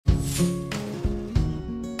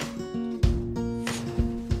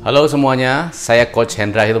Halo semuanya, saya Coach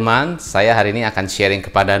Hendra Hilman. Saya hari ini akan sharing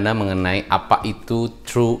kepada Anda mengenai apa itu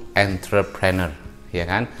true entrepreneur, ya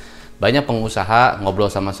kan? Banyak pengusaha ngobrol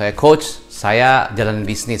sama saya, Coach, saya jalan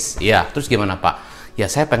bisnis. Ya, terus gimana Pak? Ya,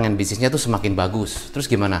 saya pengen bisnisnya tuh semakin bagus. Terus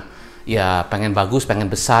gimana? Ya, pengen bagus, pengen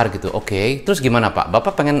besar gitu. Oke, terus gimana Pak?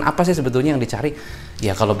 Bapak pengen apa sih sebetulnya yang dicari?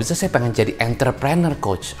 Ya, kalau bisa saya pengen jadi entrepreneur,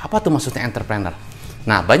 Coach. Apa tuh maksudnya entrepreneur?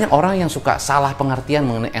 Nah, banyak orang yang suka salah pengertian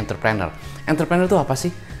mengenai entrepreneur. Entrepreneur itu apa sih?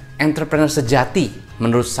 Entrepreneur sejati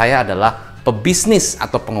menurut saya adalah pebisnis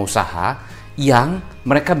atau pengusaha yang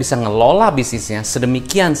mereka bisa ngelola bisnisnya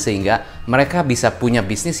sedemikian sehingga mereka bisa punya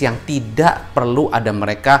bisnis yang tidak perlu ada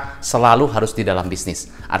mereka selalu harus di dalam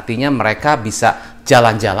bisnis. Artinya mereka bisa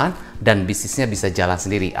jalan-jalan dan bisnisnya bisa jalan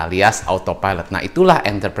sendiri alias autopilot. Nah, itulah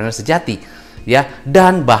entrepreneur sejati ya.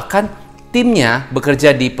 Dan bahkan timnya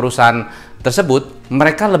bekerja di perusahaan tersebut,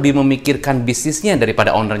 mereka lebih memikirkan bisnisnya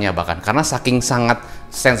daripada ownernya bahkan, karena saking sangat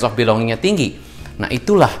sense of belongingnya tinggi. Nah,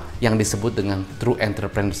 itulah yang disebut dengan true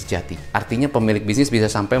entrepreneur sejati. Artinya pemilik bisnis bisa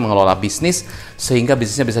sampai mengelola bisnis sehingga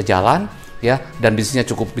bisnisnya bisa jalan ya, dan bisnisnya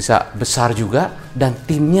cukup bisa besar juga, dan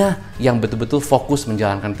timnya yang betul-betul fokus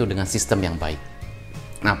menjalankan itu dengan sistem yang baik.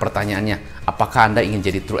 Nah, pertanyaannya, apakah Anda ingin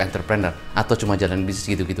jadi true entrepreneur atau cuma jalan bisnis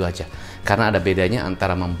gitu-gitu aja? Karena ada bedanya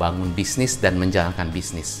antara membangun bisnis dan menjalankan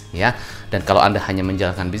bisnis, ya. Dan kalau Anda hanya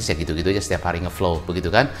menjalankan bisnis ya gitu-gitu aja setiap hari ngeflow,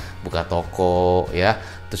 begitu kan? Buka toko, ya.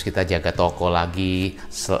 Terus kita jaga toko lagi,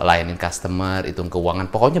 layanin customer, hitung keuangan.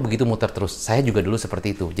 Pokoknya begitu muter terus. Saya juga dulu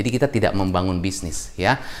seperti itu. Jadi kita tidak membangun bisnis,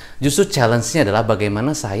 ya. Justru challenge-nya adalah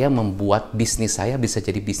bagaimana saya membuat bisnis saya bisa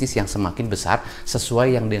jadi bisnis yang semakin besar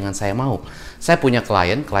sesuai yang dengan saya mau. Saya punya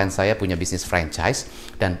klien saya punya bisnis franchise,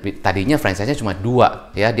 dan tadinya franchise-nya cuma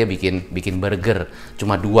 2, ya. Dia bikin burger,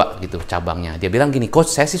 cuma 2 gitu cabangnya. Dia bilang gini,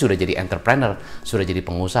 Coach, saya sih sudah jadi entrepreneur, sudah jadi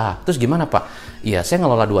pengusaha. Terus gimana Pak? Iya, saya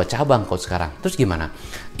ngelola 2 cabang, Coach, sekarang. Terus gimana?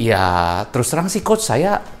 Ya, terus terang sih, Coach,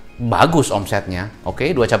 saya bagus omsetnya.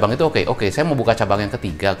 Oke, 2 cabang itu oke, saya mau buka cabang yang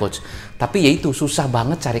ketiga, Coach. Tapi ya itu, susah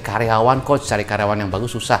banget cari karyawan, Coach. Cari karyawan yang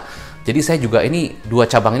bagus susah. Jadi saya juga 2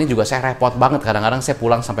 cabang ini juga saya repot banget. Kadang-kadang saya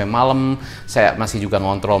pulang sampai malam, saya masih juga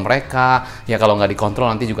ngontrol mereka. Ya kalau nggak dikontrol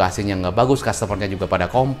nanti juga hasilnya nggak bagus, customernya juga pada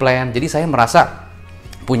komplain. Jadi saya merasa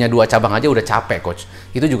punya 2 cabang aja udah capek, Coach.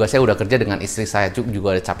 Itu juga saya udah kerja dengan istri saya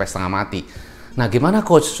juga udah capek setengah mati. Nah, gimana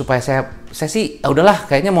Coach supaya saya sih udahlah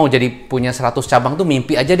kayaknya mau jadi punya 100 cabang tuh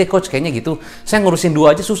mimpi aja deh, Coach, kayaknya gitu. Saya ngurusin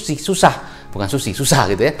 2 aja susah. Bukan susah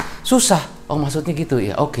gitu ya. Susah. Oh, maksudnya gitu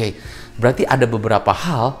ya. Oke. Berarti ada beberapa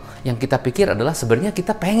hal yang kita pikir adalah sebenarnya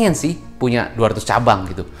kita pengen sih punya 200 cabang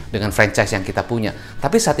gitu dengan franchise yang kita punya.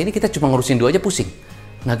 Tapi saat ini kita cuma ngurusin 2 aja pusing.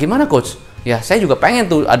 Nah, gimana Coach? Ya, saya juga pengen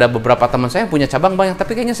tuh ada beberapa teman saya yang punya cabang banyak,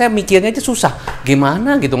 tapi kayaknya saya mikirnya aja susah.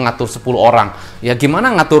 Gimana gitu ngatur 10 orang? Ya,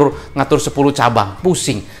 gimana ngatur 10 cabang?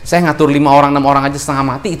 Pusing. Saya ngatur 5 orang, 6 orang aja setengah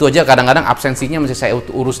mati, itu aja kadang-kadang absensinya mesti saya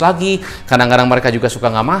urus lagi. Kadang-kadang mereka juga suka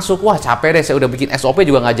nggak masuk. Wah, capek deh, saya udah bikin SOP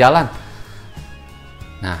juga nggak jalan.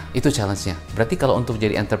 Nah, itu challenge-nya. Berarti kalau untuk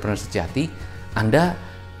jadi entrepreneur sejati, Anda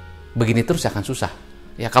begini terus akan susah.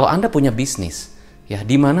 Ya, kalau Anda punya bisnis, ya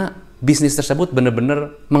di mana bisnis tersebut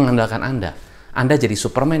benar-benar mengandalkan Anda. Anda jadi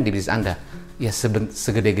Superman di bisnis Anda. Ya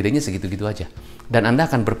segede-gedenya segitu-gitu aja. Dan Anda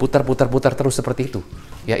akan berputar-putar terus seperti itu.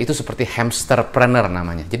 Ya, itu seperti hamsterpreneur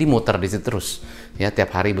namanya. Jadi muter di situ terus. Ya,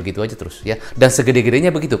 tiap hari begitu aja terus, ya. Dan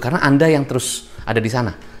segede-gedenya begitu karena Anda yang terus ada di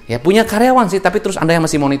sana. Ya, punya karyawan sih, tapi terus Anda yang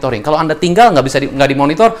masih monitoring. Kalau Anda tinggal nggak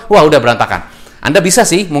dimonitor, wah udah berantakan. Anda bisa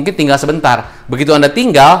sih, mungkin tinggal sebentar. Begitu Anda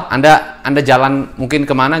tinggal, Anda jalan mungkin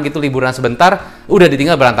kemana gitu, liburan sebentar, udah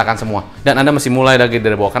ditinggal berantakan semua. Dan Anda masih mulai lagi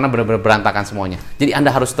dari bawah, karena benar-benar berantakan semuanya. Jadi Anda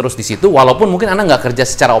harus terus di situ, walaupun mungkin Anda nggak kerja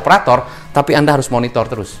secara operator, tapi Anda harus monitor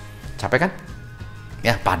terus. Capek kan?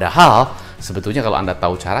 Ya, padahal sebetulnya kalau Anda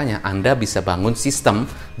tahu caranya, Anda bisa bangun sistem,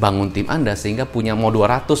 bangun tim Anda, sehingga punya mau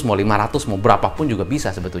 200, mau 500, mau berapapun juga bisa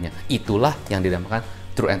sebetulnya. Itulah yang dinamakan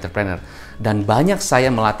true entrepreneur. Dan banyak saya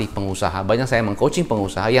melatih pengusaha, banyak saya meng-coaching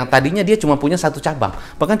pengusaha yang tadinya dia cuma punya 1 cabang,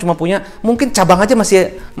 bahkan cuma punya, mungkin cabang aja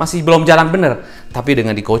masih belum jalan bener, tapi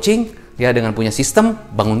dengan di-coaching, ya dengan punya sistem,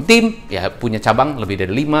 bangun tim, ya punya cabang lebih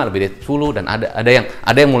dari 5, lebih dari 10, dan ada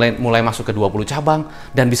yang mulai masuk ke 20 cabang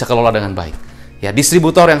dan bisa kelola dengan baik. Ya,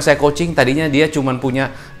 distributor yang saya coaching tadinya dia cuma punya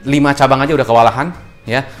 5 cabang aja udah kewalahan,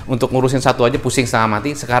 ya, untuk ngurusin 1 aja pusing setengah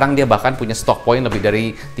mati. Sekarang dia bahkan punya stock point lebih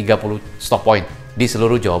dari 30 stock point di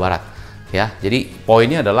seluruh Jawa Barat. Ya, jadi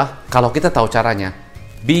poinnya adalah kalau kita tahu caranya,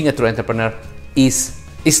 being a true entrepreneur is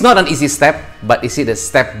not an easy step, but is it a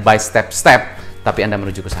step by step, tapi Anda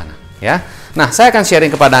menuju ke sana, ya. Nah, saya akan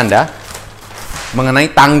sharing kepada Anda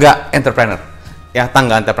mengenai tangga entrepreneur. Ya,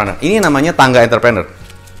 tangga entrepreneur. Ini namanya tangga entrepreneur.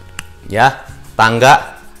 Ya,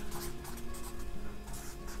 tangga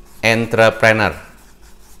entrepreneur.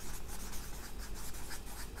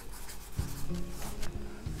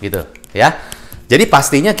 gitu ya. Jadi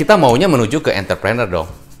pastinya kita maunya menuju ke entrepreneur dong.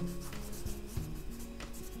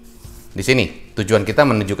 Di sini tujuan kita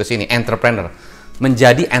menuju ke sini, entrepreneur.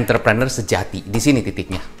 Menjadi entrepreneur sejati. Di sini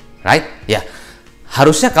titiknya. Right? Ya.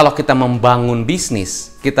 Harusnya kalau kita membangun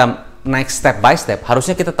bisnis, kita naik step by step,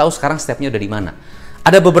 harusnya kita tahu sekarang stepnya udah di mana.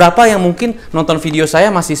 Ada beberapa yang mungkin nonton video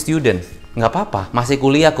saya masih student. Nggak apa-apa, masih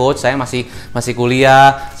kuliah coach, saya masih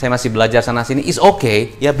kuliah, saya masih belajar sana sini, is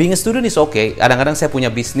okay. Ya, being a student is okay. Kadang-kadang saya punya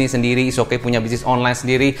bisnis sendiri, is okay, punya bisnis online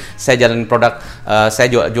sendiri, saya jalanin produk, saya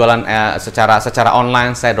jualan secara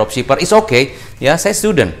online, saya dropshipper, is okay. Ya, saya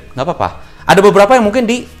student, nggak apa-apa. Ada beberapa yang mungkin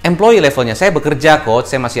di employee levelnya, saya bekerja coach,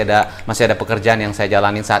 saya masih ada pekerjaan yang saya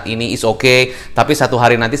jalanin saat ini, is okay. Tapi satu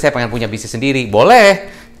hari nanti saya pengen punya bisnis sendiri,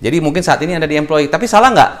 boleh. Jadi mungkin saat ini ada di employee, tapi salah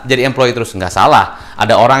nggak jadi employee terus? Nggak salah.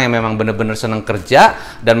 Ada orang yang memang benar-benar senang kerja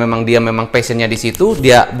dan memang dia passionnya di situ,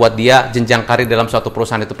 buat dia jenjang karir dalam suatu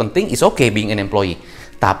perusahaan itu penting, is okay being an employee.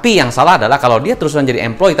 Tapi yang salah adalah kalau dia terus jadi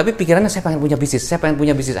employee, tapi pikirannya saya pengen punya bisnis,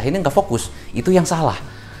 akhirnya nggak fokus. Itu yang salah.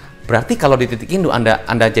 Berarti kalau di titik itu Anda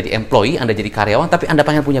jadi employee, Anda jadi karyawan, tapi Anda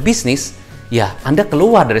pengen punya bisnis, ya Anda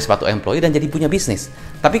keluar dari sepatu employee dan jadi punya bisnis.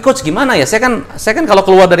 Tapi coach gimana ya? Saya kan kalau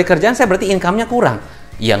keluar dari kerjaan saya berarti income-nya kurang.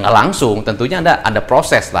 Ya nggak langsung, tentunya ada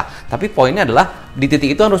proses lah. Tapi poinnya adalah di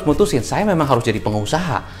titik itu harus mutusin, saya memang harus jadi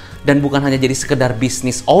pengusaha. Dan bukan hanya jadi sekedar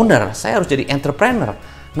business owner, saya harus jadi entrepreneur.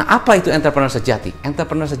 Nah, apa itu entrepreneur sejati?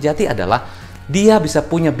 Entrepreneur sejati adalah dia bisa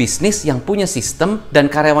punya bisnis yang punya sistem dan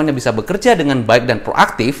karyawannya bisa bekerja dengan baik dan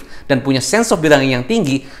proaktif dan punya sense of belonging yang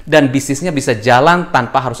tinggi dan bisnisnya bisa jalan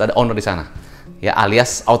tanpa harus ada owner di sana. Ya,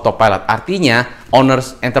 alias autopilot. Artinya,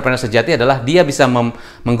 entrepreneur sejati adalah dia bisa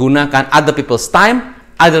menggunakan other people's time,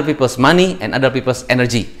 other people's money, and other people's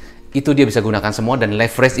energy. Itu dia bisa gunakan semua dan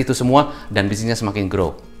leverage itu semua dan bisnisnya semakin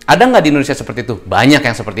grow. Ada nggak di Indonesia seperti itu? Banyak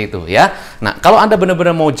yang seperti itu ya. Nah, kalau Anda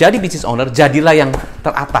benar-benar mau jadi business owner, jadilah yang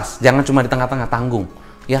teratas. Jangan cuma di tengah-tengah, tanggung.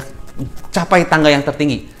 Ya, capai tangga yang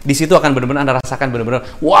tertinggi. Di situ akan benar-benar Anda rasakan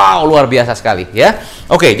benar-benar wow, luar biasa sekali ya.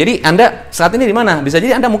 Oke, jadi Anda saat ini di mana? Bisa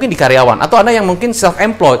jadi Anda mungkin di karyawan atau Anda yang mungkin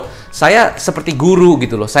self-employed. Saya seperti guru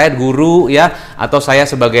gitu loh. Saya guru ya, atau saya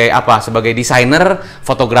sebagai Sebagai desainer,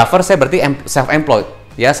 fotografer, saya berarti self-employed.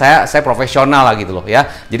 Ya, saya profesional lah gitu loh ya.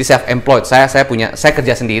 Jadi self-employed. Saya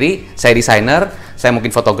kerja sendiri, saya desainer, saya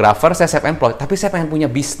mungkin fotografer, saya self-employed, tapi saya pengen punya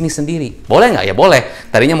bisnis sendiri. Boleh nggak? Ya boleh.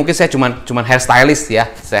 Tadinya mungkin saya cuman hairstylist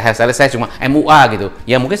ya. Saya cuma MUA gitu.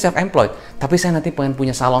 Ya mungkin self-employed, tapi saya nanti pengen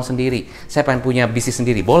punya salon sendiri. Saya pengen punya bisnis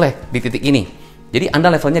sendiri. Boleh di titik ini. Jadi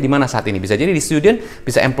Anda levelnya di mana saat ini? Bisa jadi di student,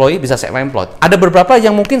 bisa employee, bisa self-employed. Ada beberapa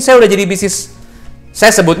yang mungkin saya udah jadi bisnis.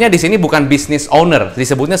 Saya sebutnya di sini bukan business owner,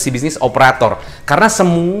 disebutnya si business operator. Karena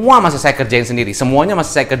semua masih saya kerjain sendiri, semuanya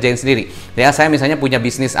masih saya kerjain sendiri. Ya, saya misalnya punya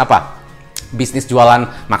bisnis bisnis jualan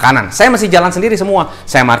makanan. Saya masih jalan sendiri semua.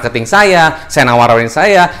 Saya marketing saya nawarin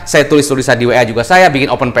saya tulis tulisan di WA juga saya, bikin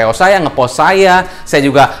open PO saya, ngepost saya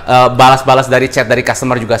juga balas-balas dari chat dari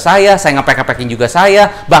customer juga saya nge-packing juga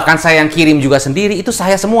bahkan saya yang kirim juga sendiri, itu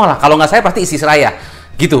saya semua lah. Kalau nggak saya pasti isi seraya.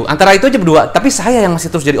 Gitu, antara itu aja berdua, tapi saya yang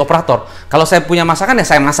masih terus jadi operator. Kalau saya punya masakan ya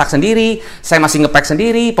saya masak sendiri, saya masih nge-pack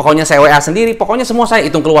sendiri, pokoknya saya WA sendiri, pokoknya semua saya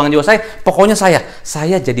hitung keuangan juga pokoknya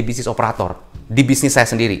saya jadi bisnis operator di bisnis saya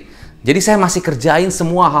sendiri. Jadi saya masih kerjain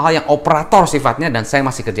semua hal-hal yang operator sifatnya dan saya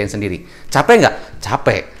masih kerjain sendiri. Capek nggak?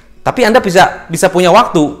 Capek. Tapi Anda bisa punya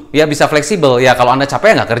waktu, ya bisa fleksibel. Ya kalau Anda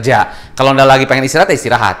capek nggak kerja. Kalau Anda lagi pengen istirahat, ya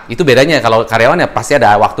istirahat. Itu bedanya. Kalau karyawan ya pasti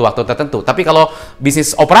ada waktu-waktu tertentu. Tapi kalau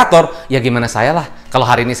bisnis operator, ya gimana saya lah. Kalau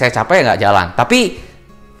hari ini saya capek, ya nggak jalan. Tapi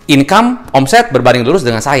income, omset berbanding lurus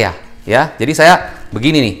dengan saya. Ya, jadi saya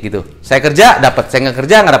begini nih, gitu. Saya kerja dapat, saya nggak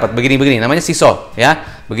kerja nggak dapat. Begini. Namanya seesaw,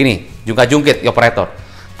 ya. Begini, jungkat-jungkit, operator.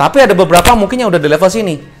 Tapi ada beberapa mungkin yang udah di level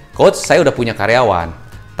sini. Coach, saya udah punya karyawan.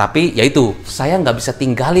 Tapi yaitu, saya nggak bisa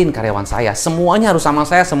tinggalin karyawan saya. Semuanya harus sama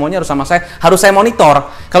saya, harus saya monitor.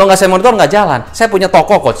 Kalau nggak saya monitor, nggak jalan. Saya punya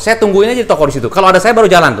toko, coach. Saya tungguin aja di toko di situ. Kalau ada saya baru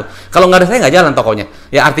jalan tuh. Kalau nggak ada saya, nggak jalan tokonya.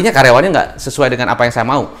 Ya artinya karyawannya nggak sesuai dengan apa yang saya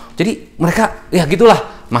mau. Jadi mereka, ya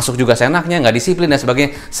gitulah. Masuk juga seenaknya, nggak disiplin dan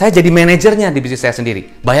sebagainya. Saya jadi manajernya di bisnis saya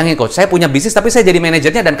sendiri. Bayangin, coach. Saya punya bisnis, tapi saya jadi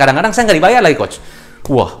manajernya dan kadang-kadang saya nggak dibayar lagi, coach.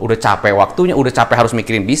 Wah, udah capek waktunya, udah capek harus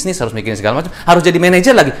mikirin bisnis, harus mikirin segala macam, harus jadi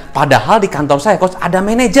manajer lagi. Padahal di kantor saya, coach, ada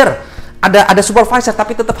manajer, ada supervisor,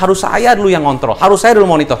 tapi tetap harus saya dulu yang ngontrol, harus saya dulu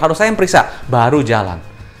monitor, harus saya yang periksa, baru jalan.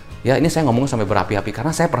 Ya, ini saya ngomong sampai berapi-api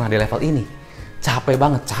karena saya pernah di level ini. Capek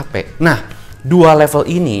banget, capek. Nah, dua level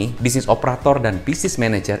ini, bisnis operator dan bisnis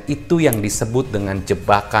manager, itu yang disebut dengan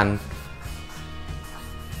jebakan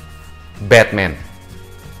Batman.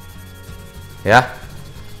 Ya,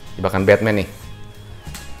 jebakan Batman nih.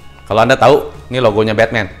 Kalau Anda tahu, ini logonya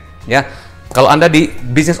Batman, ya. Kalau Anda di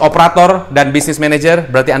bisnis operator dan bisnis manager,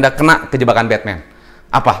 berarti Anda kena kejebakan Batman.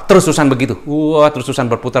 Apa? Terus-terusan begitu. Wah,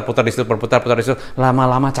 terus-terusan berputar-putar di situ, berputar-putar di situ.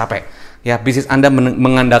 Lama-lama capek. Ya, bisnis Anda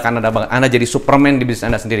mengandalkan Anda banget. Anda jadi Superman di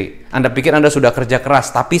bisnis Anda sendiri. Anda pikir Anda sudah kerja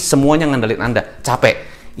keras, tapi semuanya ngandalin Anda. Capek.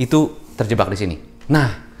 Itu terjebak di sini.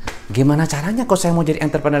 Nah, gimana caranya kalau saya mau jadi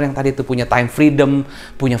entrepreneur yang tadi itu punya time freedom,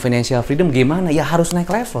 punya financial freedom, gimana? Ya harus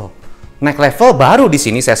naik level. Naik level baru di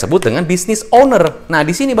sini saya sebut dengan business owner. Nah,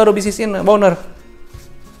 di sini baru business owner.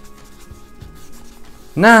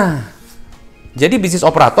 Nah, jadi bisnis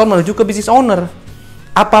operator menuju ke bisnis owner.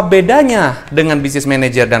 Apa bedanya dengan bisnis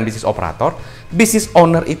manager dan bisnis operator? Bisnis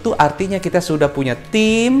owner itu artinya kita sudah punya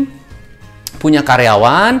tim, punya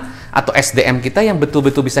karyawan, atau SDM kita yang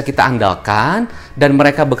betul-betul bisa kita andalkan, dan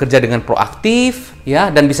mereka bekerja dengan proaktif,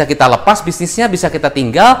 ya, dan bisa kita lepas bisnisnya, bisa kita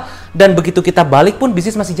tinggal, dan begitu kita balik pun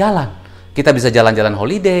bisnis masih jalan. Kita bisa jalan-jalan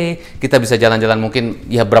holiday, kita bisa jalan-jalan mungkin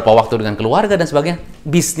ya berapa waktu dengan keluarga dan sebagainya.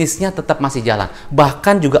 Bisnisnya tetap masih jalan.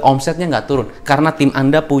 Bahkan juga omsetnya nggak turun. Karena tim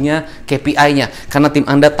Anda punya KPI-nya. Karena tim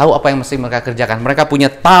Anda tahu apa yang mesti mereka kerjakan. Mereka punya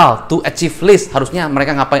TAL, to achieve list. Harusnya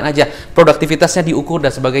mereka ngapain aja. Produktivitasnya diukur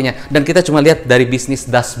dan sebagainya. Dan kita cuma lihat dari bisnis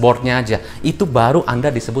dashboard-nya aja. Itu baru Anda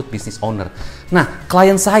disebut business owner. Nah,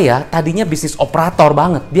 klien saya tadinya bisnis operator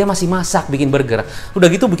banget. Dia masih masak, bikin burger. Udah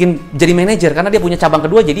gitu bikin jadi manajer. Karena dia punya cabang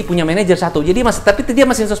kedua, jadi punya manajer satu. Jadi tapi dia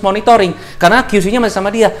masih terus monitoring karena QC-nya masih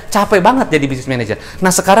sama dia. Capek banget jadi business manager.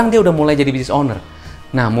 Nah, sekarang dia udah mulai jadi business owner.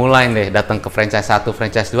 Nah, mulai deh datang ke franchise 1,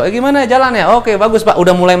 franchise 2. Gimana jalannya? Oke, bagus Pak.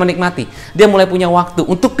 Udah mulai menikmati. Dia mulai punya waktu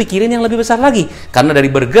untuk pikirin yang lebih besar lagi. Karena dari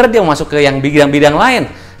burger dia masuk ke yang bidang-bidang lain.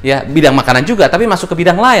 Ya, bidang makanan juga, tapi masuk ke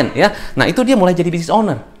bidang lain. Ya, nah itu dia mulai jadi business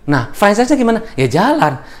owner. Nah, franchise-nya gimana? Ya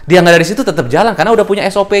jalan. Dia nggak dari situ tetap jalan karena udah punya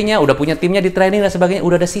SOP-nya, udah punya timnya di training dan sebagainya,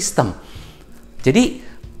 udah ada sistem. Jadi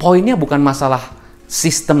poinnya bukan masalah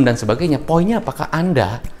sistem dan sebagainya. Poinnya apakah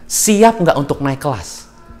Anda siap nggak untuk naik kelas?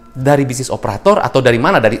 Dari bisnis operator atau dari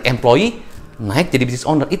mana? Dari employee naik jadi business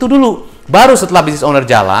owner. Itu dulu. Baru setelah business owner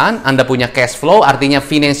jalan, Anda punya cash flow, artinya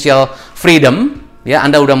financial freedom. Ya,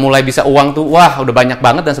 Anda udah mulai bisa uang tuh, wah udah banyak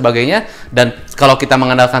banget dan sebagainya. Dan kalau kita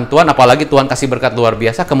mengandalkan Tuhan, apalagi Tuhan kasih berkat luar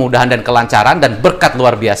biasa, kemudahan dan kelancaran dan berkat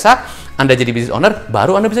luar biasa, Anda jadi business owner,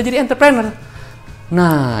 baru Anda bisa jadi entrepreneur.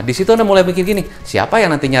 Nah, di situ Anda mulai pikir gini, siapa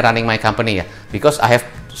yang nantinya running my company ya? Because I have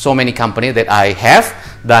so many company that I have,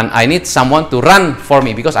 dan I need someone to run for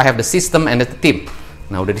me because I have the system and the team.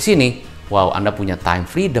 Nah, udah di sini, wow, Anda punya time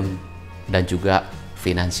freedom dan juga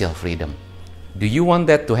financial freedom. Do you want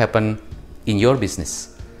that to happen in your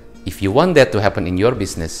business? If you want that to happen in your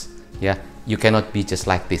business, ya, you cannot be just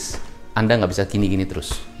like this. Anda nggak bisa gini-gini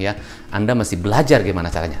terus, ya. Anda mesti belajar gimana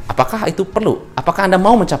caranya. Apakah itu perlu? Apakah Anda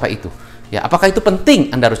mau mencapai itu? Ya, apakah itu penting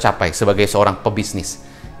Anda harus capai sebagai seorang pebisnis?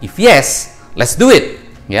 If yes, let's do it.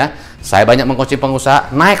 Ya, saya banyak mengcoaching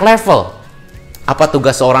pengusaha naik level. Apa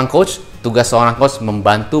tugas seorang coach? Tugas seorang coach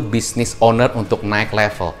membantu business owner untuk naik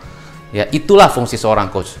level. Ya, itulah fungsi seorang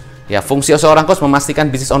coach. Ya, fungsi seorang coach memastikan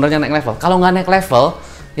business ownernya naik level. Kalau nggak naik level,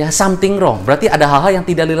 ya something wrong. Berarti ada hal-hal yang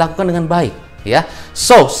tidak dilakukan dengan baik. Ya,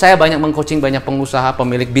 so saya banyak mengcoaching banyak pengusaha,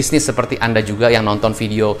 pemilik bisnis seperti Anda juga yang nonton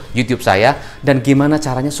video YouTube saya, dan gimana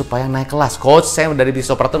caranya supaya naik kelas. Coach, saya dari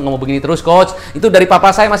bisnis operator nggak mau begini terus, coach. Itu dari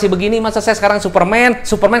papa saya masih begini, masa saya sekarang Superman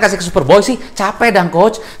kasih ke Superboy sih? Capek dong,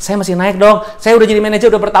 coach. Saya masih naik dong. Saya udah jadi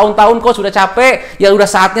manajer udah bertahun-tahun, coach, udah capek. Ya udah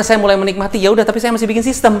saatnya saya mulai menikmati. Ya udah, tapi saya masih bikin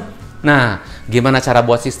sistem. Nah, gimana cara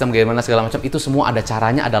buat sistem, gimana segala macam, itu semua ada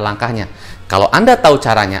caranya, ada langkahnya. Kalau Anda tahu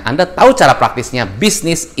caranya, Anda tahu cara praktisnya,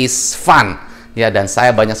 business is fun. Ya, dan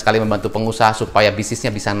saya banyak sekali membantu pengusaha supaya bisnisnya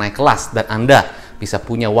bisa naik kelas dan Anda bisa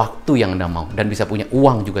punya waktu yang Anda mau dan bisa punya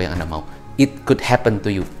uang juga yang Anda mau. It could happen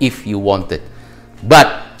to you if you want it.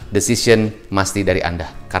 But decision mesti dari Anda.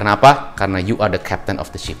 Karena apa? Karena you are the captain of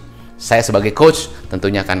the ship. Saya sebagai coach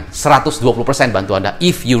tentunya akan 120% bantu Anda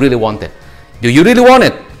if you really want it. Do you really want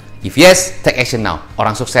it? If yes, take action now.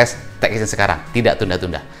 Orang sukses, take action sekarang. Tidak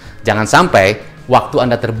tunda-tunda. Jangan sampai waktu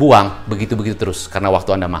Anda terbuang begitu-begitu terus karena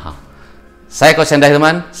waktu Anda mahal. Saya Coach Hendra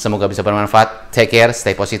Hilman, semoga bisa bermanfaat. Take care,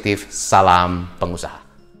 stay positif, salam pengusaha.